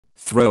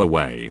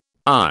Throwaway.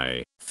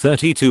 I,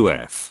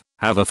 32F,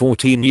 have a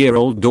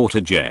 14-year-old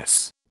daughter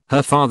Jess.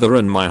 Her father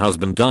and my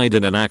husband died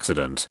in an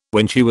accident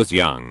when she was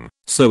young,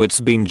 so it's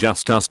been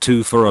just us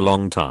two for a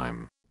long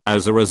time.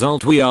 As a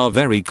result we are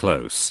very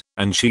close,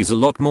 and she's a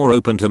lot more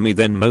open to me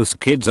than most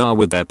kids are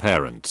with their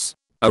parents.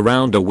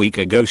 Around a week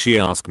ago she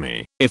asked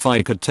me if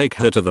I could take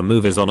her to the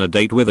movies on a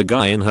date with a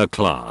guy in her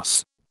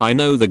class. I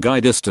know the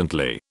guy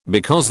distantly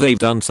because they've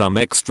done some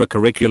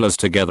extracurriculars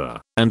together,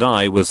 and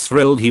I was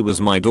thrilled he was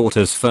my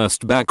daughter's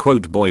first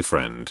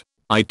boyfriend.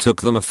 I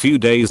took them a few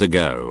days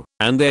ago,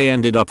 and they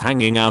ended up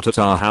hanging out at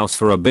our house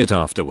for a bit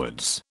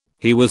afterwards.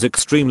 He was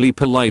extremely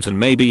polite, and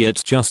maybe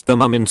it's just the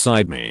mum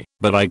inside me,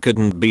 but I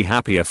couldn't be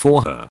happier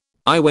for her.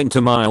 I went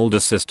to my older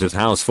sister's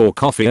house for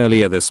coffee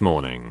earlier this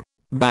morning.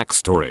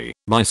 Backstory: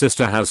 my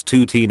sister has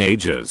two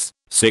teenagers,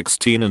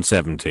 16 and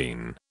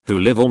 17, who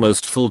live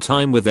almost full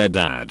time with their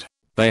dad.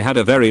 They had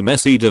a very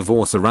messy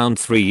divorce around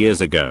 3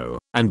 years ago,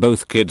 and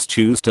both kids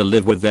choose to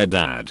live with their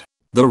dad.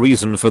 The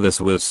reason for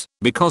this was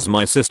because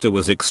my sister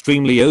was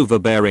extremely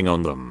overbearing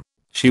on them.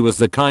 She was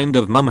the kind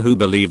of mum who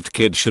believed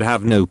kids should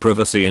have no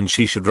privacy and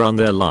she should run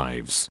their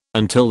lives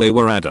until they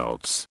were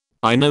adults.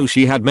 I know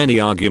she had many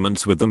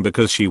arguments with them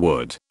because she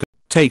would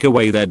take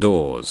away their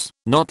doors,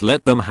 not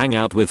let them hang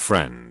out with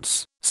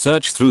friends,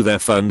 search through their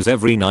phones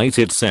every night,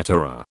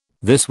 etc.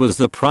 This was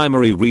the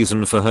primary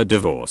reason for her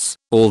divorce,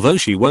 although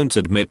she won't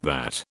admit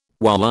that.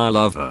 While I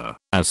love her,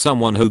 as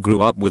someone who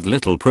grew up with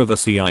little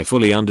privacy, I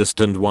fully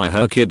understand why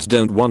her kids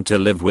don't want to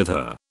live with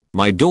her.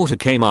 My daughter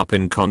came up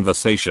in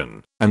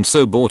conversation, and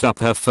so brought up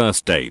her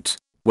first date.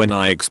 When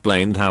I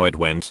explained how it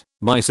went,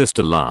 my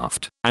sister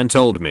laughed and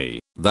told me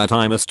that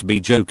I must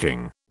be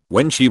joking.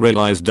 When she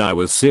realized I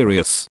was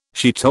serious,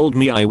 she told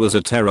me I was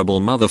a terrible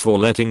mother for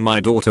letting my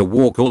daughter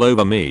walk all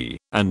over me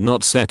and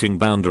not setting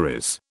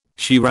boundaries.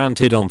 She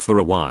ranted on for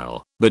a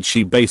while, but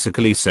she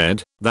basically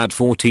said that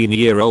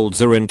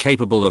 14-year-olds are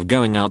incapable of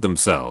going out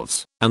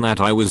themselves, and that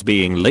I was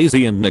being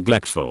lazy and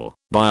neglectful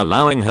by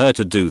allowing her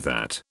to do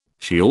that.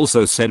 She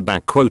also said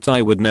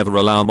I would never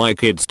allow my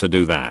kids to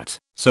do that,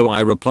 so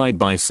I replied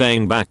by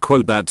saying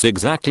that's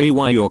exactly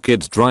why your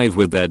kids drive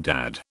with their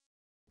dad.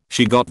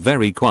 She got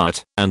very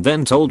quiet and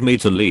then told me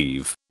to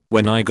leave.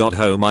 When I got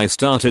home I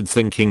started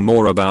thinking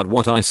more about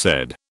what I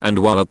said, and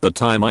while at the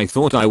time I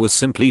thought I was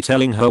simply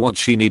telling her what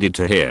she needed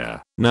to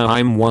hear, now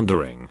I'm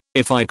wondering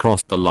if I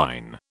crossed the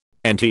line.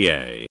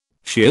 NTA.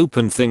 She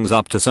opened things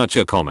up to such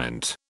a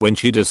comment when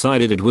she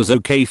decided it was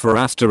okay for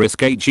 *HER*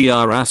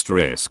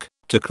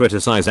 to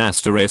criticize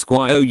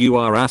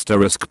 *YOUR*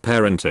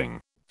 parenting.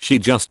 She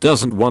just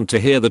doesn't want to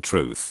hear the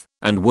truth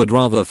and would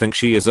rather think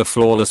she is a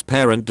flawless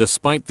parent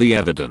despite the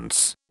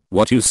evidence.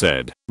 What you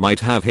said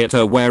might have hit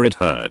her where it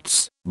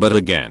hurts, but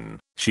again,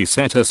 she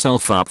set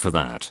herself up for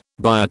that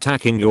by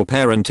attacking your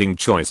parenting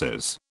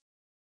choices.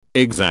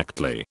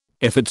 Exactly.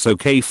 If it's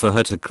okay for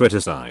her to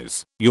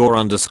criticize your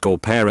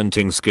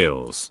parenting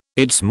skills,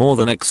 it's more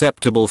than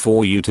acceptable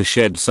for you to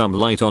shed some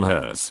light on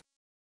hers.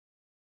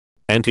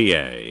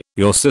 NTA.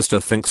 Your sister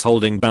thinks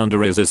holding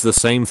boundaries is the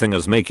same thing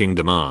as making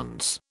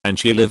demands, and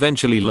she'll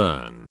eventually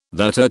learn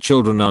that her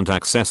children aren't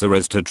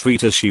accessories to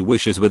treat as she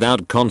wishes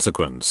without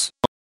consequence.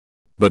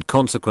 But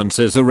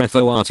consequences are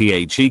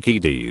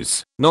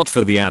FORTHEKDs, not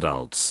for the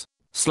adults.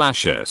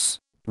 /S.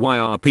 Why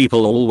are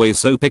people always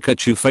so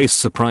Pikachu face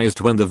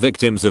surprised when the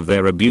victims of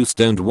their abuse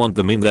don't want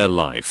them in their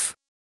life?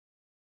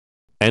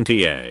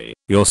 NTA.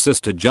 Your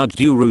sister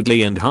judged you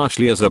rudely and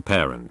harshly as a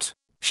parent.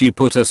 She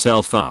put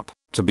herself up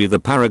to be the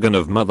paragon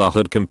of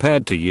motherhood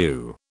compared to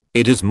you.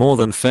 It is more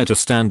than fair to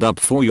stand up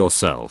for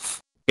yourself.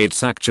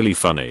 It's actually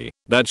funny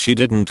that she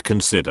didn't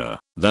consider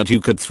that you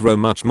could throw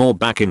much more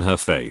back in her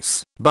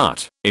face.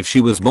 But if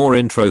she was more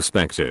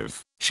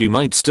introspective, she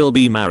might still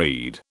be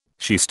married.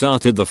 She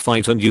started the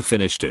fight and you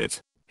finished it.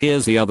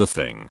 Here's the other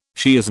thing.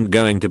 She isn't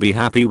going to be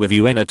happy with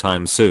you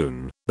anytime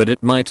soon, but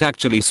it might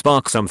actually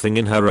spark something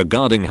in her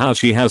regarding how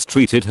she has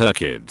treated her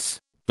kids.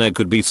 There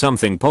could be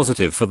something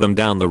positive for them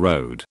down the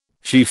road.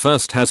 She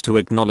first has to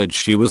acknowledge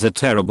she was a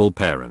terrible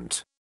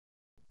parent.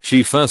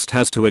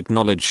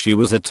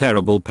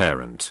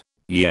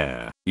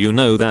 Yeah, you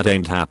know that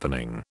ain't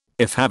happening.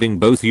 If having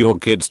both your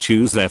kids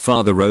choose their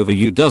father over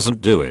you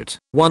doesn't do it,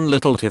 one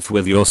little tiff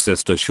with your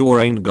sister sure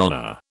ain't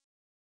gonna.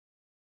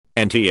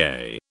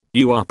 NTA.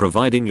 You are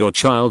providing your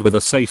child with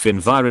a safe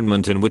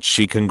environment in which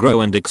she can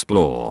grow and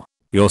explore.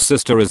 Your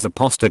sister is the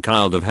poster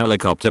child of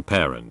helicopter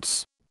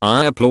parents.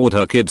 I applaud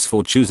her kids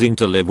for choosing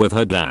to live with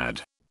her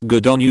dad.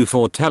 Good on you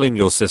for telling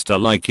your sister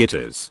like it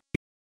is.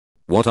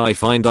 What I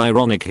find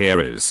ironic here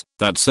is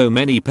that so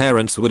many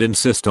parents would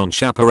insist on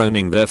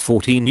chaperoning their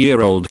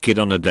 14-year-old kid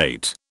on a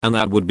date, and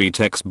that would be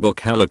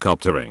textbook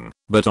helicoptering,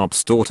 but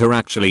Op's daughter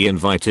actually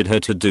invited her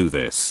to do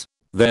this.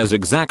 There's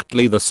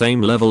exactly the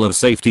same level of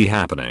safety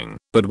happening,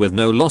 but with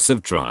no loss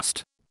of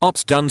trust.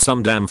 Op's done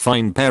some damn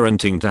fine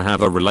parenting to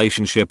have a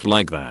relationship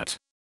like that.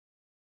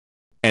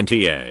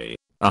 NTA.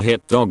 A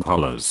hit dog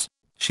hollers.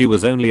 She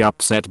was only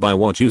upset by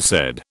what you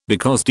said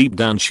because deep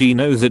down she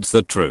knows it's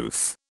the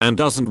truth and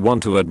doesn't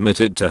want to admit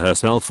it to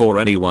herself or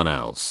anyone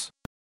else.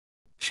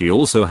 She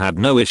also had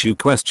no issue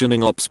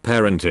questioning Op's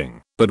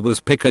parenting, but was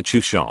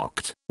Pikachu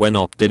shocked when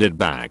Op did it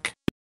back.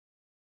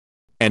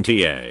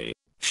 NTA.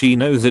 She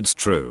knows it's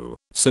true,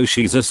 so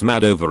she's just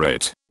mad over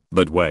it.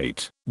 But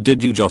wait,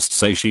 did you just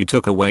say she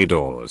took away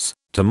doors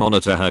to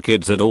monitor her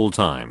kids at all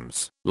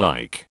times,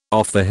 like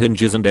off the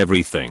hinges and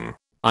everything?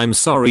 I'm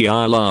sorry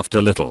I laughed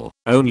a little,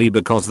 only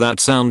because that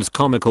sounds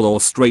comical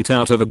or straight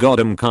out of a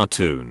goddamn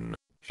cartoon.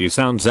 She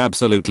sounds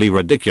absolutely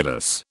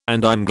ridiculous,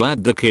 and I'm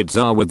glad the kids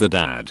are with the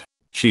dad.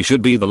 She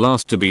should be the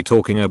last to be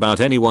talking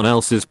about anyone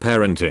else's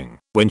parenting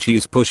when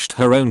she's pushed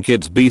her own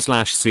kids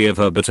b/c of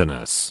her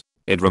bitterness.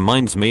 It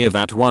reminds me of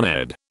that one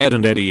Ed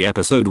and Eddie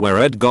episode where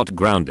Ed got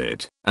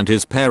grounded and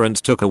his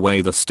parents took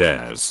away the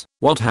stairs.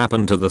 What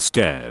happened to the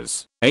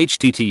stairs?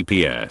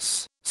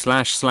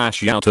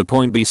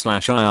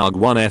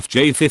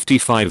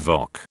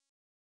 https://youtube.b/iarg1fj55voc.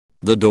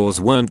 The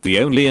doors weren't the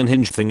only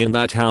unhinged thing in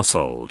that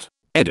household.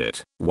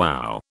 Edit.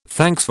 Wow,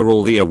 thanks for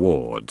all the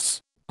awards.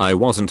 I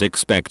wasn't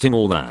expecting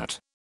all that.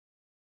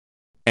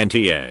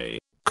 NTA.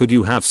 Could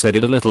you have said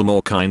it a little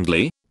more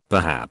kindly?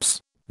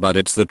 Perhaps. But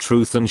it's the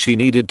truth and she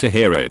needed to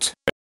hear it.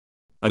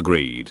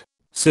 Agreed.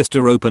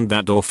 Sister opened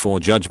that door for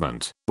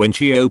judgment when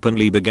she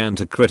openly began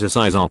to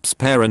criticize Op's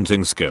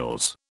parenting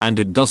skills, and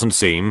it doesn't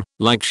seem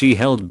like she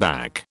held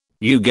back.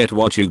 You get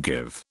what you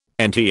give.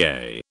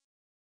 NTA.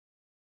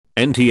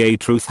 NTA.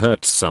 Truth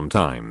hurts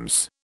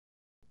sometimes.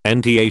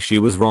 NTA. She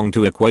was wrong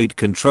to equate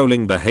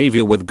controlling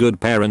behavior with good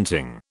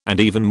parenting, and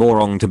even more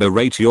wrong to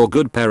berate your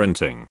good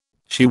parenting.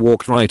 She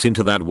walked right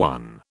into that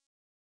one.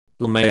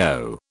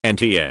 LMAO.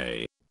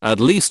 NTA. At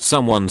least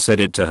someone said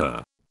it to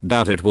her.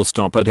 Doubt it will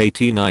stop at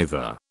 18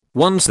 either.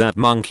 Once that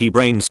monkey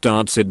brain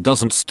starts, it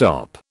doesn't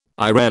stop.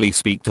 I rarely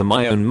speak to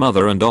my own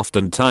mother and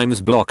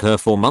oftentimes block her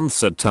for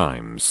months at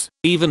times,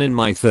 even in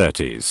my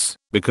 30s,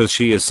 because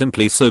she is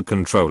simply so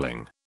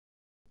controlling.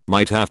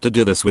 Might have to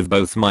do this with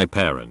both my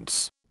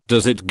parents.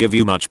 Does it give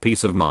you much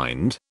peace of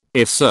mind?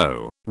 If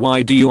so,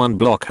 why do you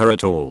unblock her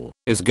at all?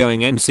 Is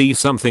going NC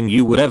something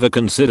you would ever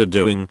consider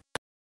doing?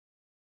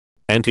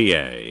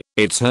 NTA.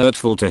 It's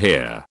hurtful to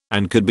hear,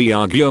 and could be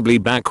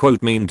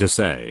arguably mean to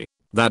say.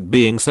 That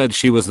being said,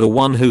 she was the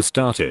one who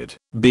started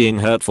being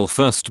hurtful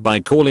first by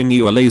calling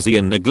you a lazy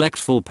and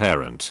neglectful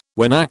parent,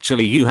 when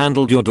actually you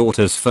handled your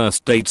daughter's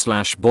first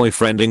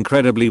date/boyfriend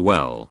incredibly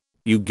well.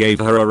 You gave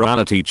her a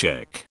reality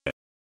check.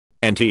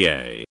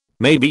 NTA.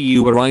 Maybe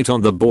you were right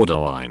on the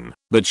borderline,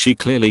 but she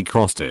clearly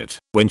crossed it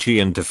when she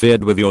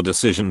interfered with your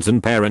decisions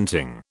in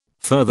parenting.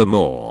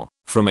 Furthermore,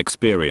 from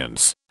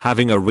experience,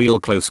 having a real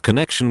close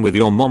connection with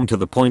your mom to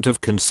the point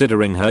of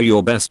considering her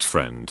your best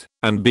friend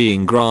and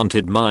being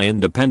granted my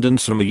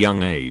independence from a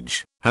young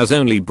age has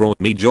only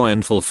brought me joy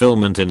and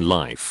fulfillment in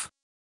life.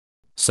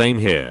 Same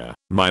here,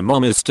 my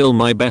mom is still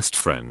my best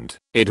friend.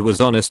 It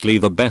was honestly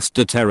the best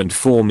deterrent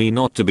for me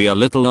not to be a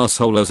little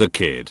asshole as a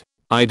kid.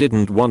 I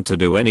didn't want to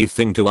do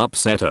anything to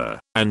upset her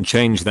and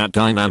change that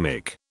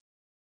dynamic.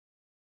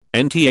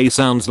 NTA.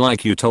 Sounds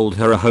like you told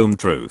her a home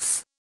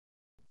truth.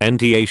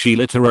 NTA. She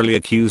literally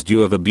accused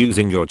you of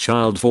abusing your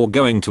child for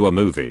going to a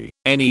movie.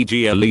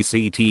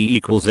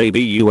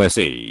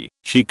 NEGLECT=ABUSE.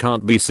 She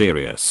can't be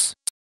serious.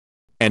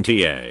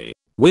 NTA.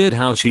 Weird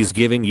how she's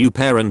giving you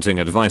parenting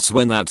advice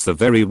when that's the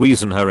very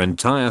reason her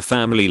entire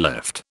family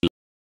left.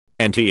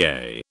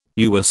 NTA.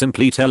 You were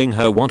simply telling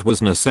her what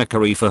was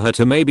necessary for her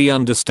to maybe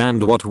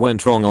understand what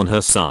went wrong on her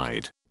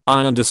side.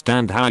 I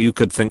understand how you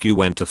could think you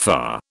went too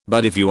far,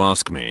 but if you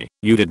ask me,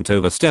 you didn't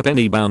overstep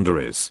any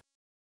boundaries.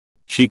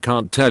 She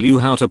can't tell you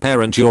how to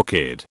parent your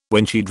kid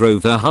when she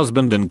drove her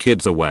husband and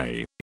kids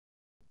away.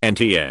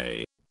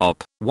 NTA.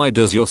 Op, why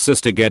does your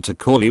sister get to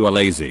call you a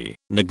lazy,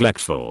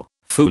 neglectful,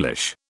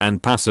 foolish,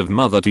 and passive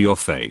mother to your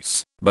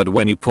face, but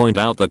when you point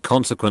out the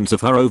consequence of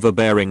her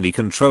overbearingly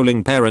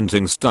controlling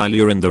parenting style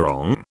you're in the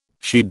wrong?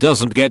 She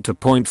doesn't get to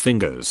point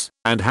fingers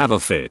and have a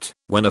fit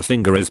when a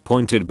finger is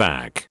pointed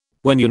back.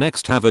 When you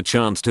next have a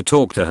chance to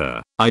talk to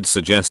her, I'd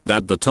suggest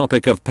that the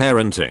topic of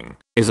parenting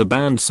is a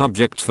banned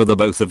subject for the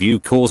both of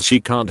you cause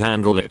she can't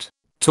handle it.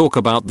 Talk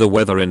about the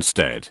weather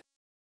instead.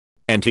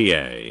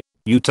 NTA.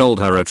 You told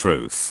her a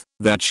truth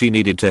that she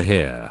needed to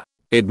hear.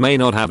 It may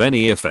not have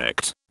any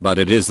effect, but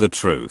it is the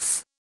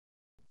truth.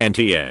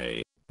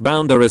 NTA.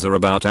 Boundaries are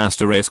about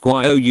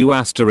 *YOU*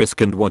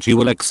 and what you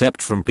will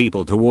accept from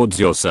people towards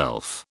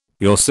yourself.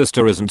 Your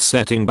sister isn't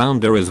setting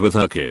boundaries with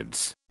her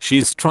kids.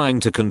 She's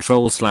trying to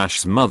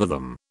control/smother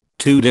them.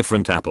 Two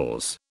different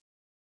apples.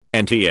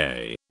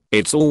 NTA.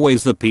 It's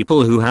always the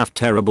people who have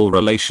terrible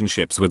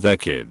relationships with their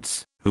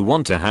kids who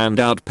want to hand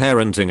out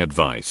parenting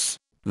advice.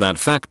 That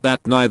fact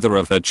that neither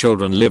of her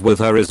children live with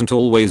her isn't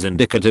always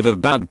indicative of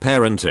bad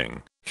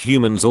parenting.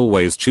 Humans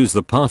always choose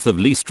the path of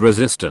least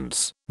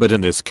resistance, but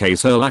in this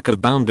case her lack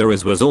of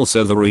boundaries was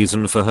also the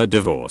reason for her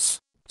divorce.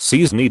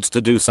 Cs needs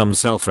to do some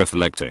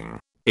self-reflecting.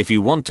 If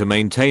you want to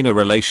maintain a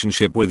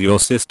relationship with your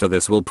sister,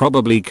 this will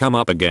probably come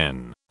up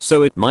again,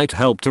 so it might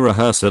help to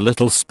rehearse a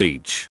little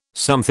speech,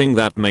 something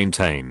that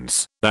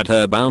maintains that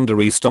her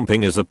boundary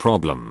stomping is a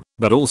problem,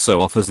 but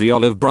also offers the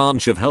olive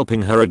branch of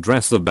helping her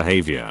address the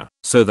behavior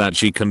so that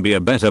she can be a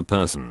better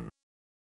person.